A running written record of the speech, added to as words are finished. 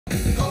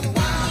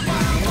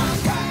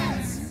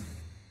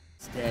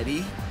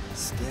Steady,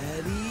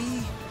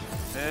 steady,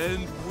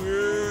 and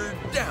we're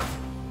down.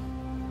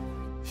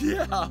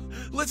 Yeah,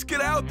 let's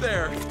get out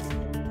there.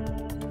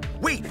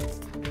 Wait!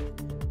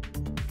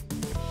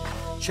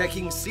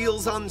 Checking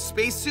seals on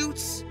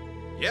spacesuits?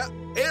 Yeah,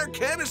 air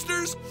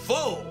canisters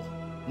full.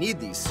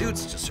 Need these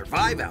suits to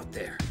survive out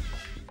there.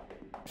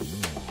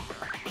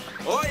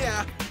 Oh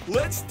yeah,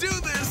 let's do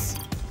this.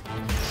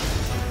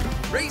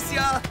 Race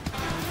ya!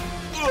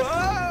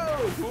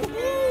 Whoa!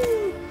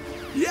 Woo-hoo!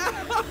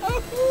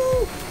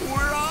 Yahoo!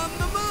 We're on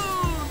the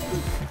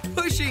moon!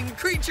 Pushing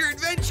creature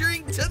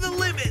adventuring to the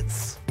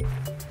limits!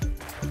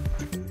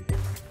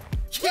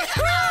 Woo!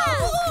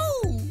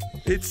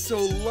 It's so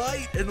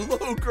light and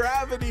low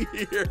gravity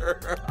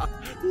here.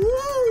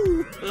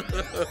 Woo!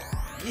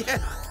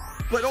 Yeah,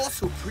 but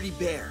also pretty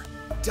bare,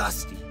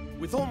 dusty,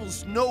 with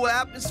almost no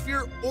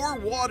atmosphere or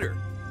water.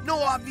 No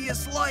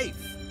obvious life.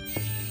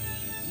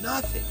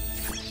 Nothing.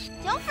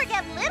 Don't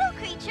forget little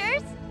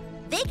creatures.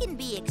 They can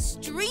be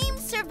extreme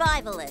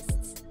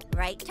survivalists.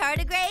 Right,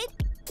 Tardigrade?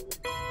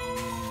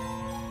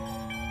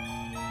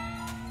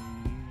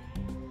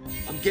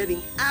 I'm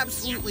getting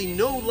absolutely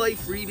no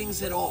life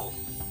readings at all.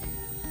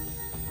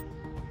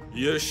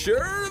 You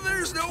sure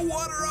there's no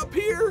water up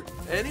here?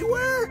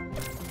 Anywhere?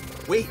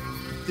 Wait,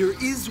 there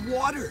is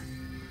water.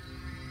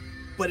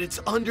 But it's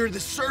under the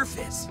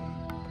surface.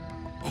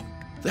 Oh,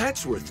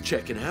 that's worth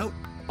checking out.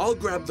 I'll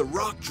grab the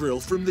rock drill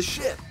from the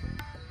ship.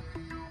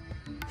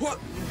 What?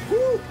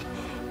 Whew.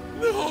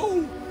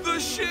 No, the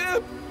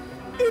ship!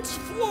 It's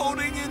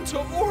floating into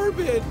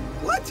orbit.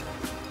 What?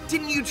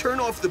 Didn't you turn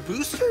off the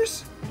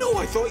boosters? No,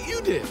 I thought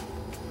you did.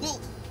 Well,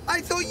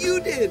 I thought you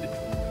did.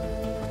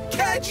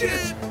 Catch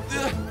it!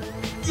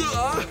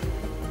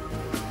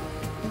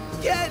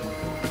 Get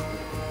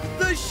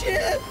the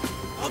ship!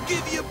 I'll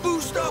give you a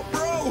boost up,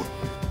 bro.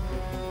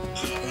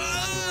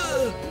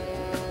 No!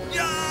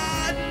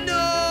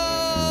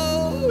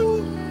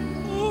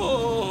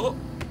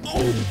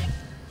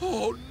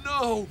 Oh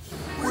no!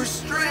 We're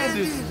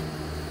stranded.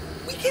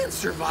 We can't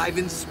survive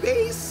in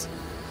space.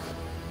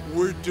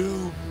 We're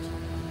doomed.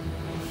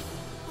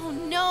 Oh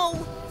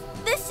no!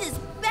 This is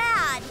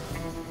bad!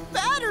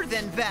 Badder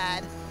than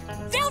bad.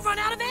 They'll run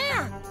out of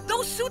air!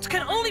 Those suits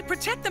can only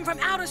protect them from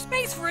outer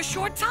space for a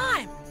short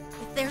time.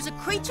 If there's a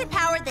creature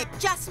power that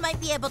just might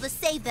be able to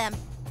save them,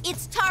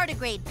 it's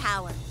tardigrade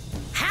power.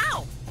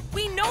 How?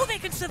 We know they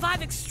can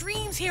survive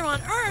extremes here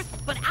on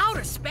Earth, but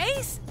outer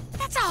space?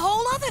 That's a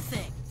whole other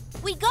thing.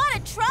 We gotta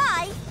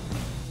try!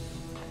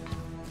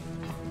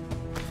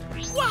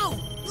 Whoa!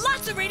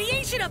 Lots of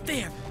radiation up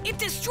there! It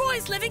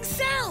destroys living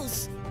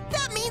cells!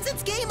 That means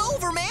it's game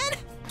over, man!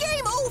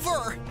 Game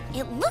over!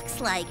 It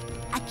looks like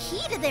a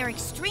key to their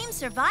extreme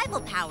survival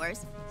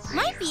powers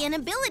might be an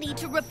ability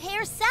to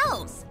repair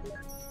cells,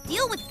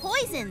 deal with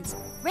poisons,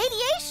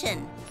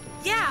 radiation.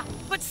 Yeah,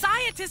 but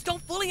scientists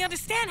don't fully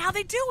understand how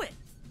they do it.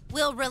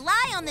 We'll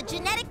rely on the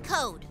genetic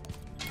code.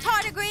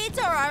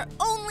 Tardigrades are our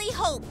only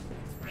hope.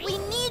 We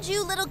need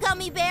you, little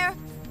gummy bear.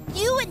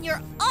 You and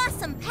your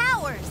awesome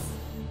powers.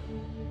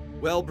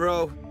 Well,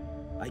 bro,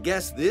 I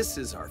guess this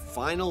is our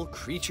final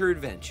creature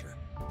adventure.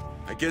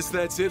 I guess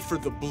that's it for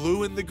the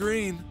blue and the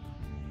green.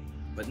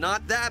 But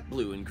not that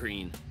blue and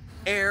green.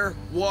 Air,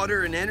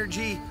 water, and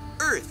energy,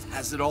 Earth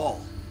has it all.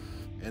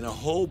 And a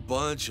whole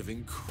bunch of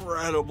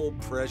incredible,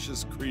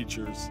 precious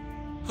creatures.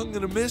 I'm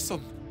gonna miss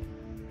them.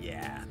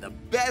 Yeah, the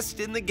best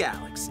in the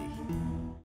galaxy.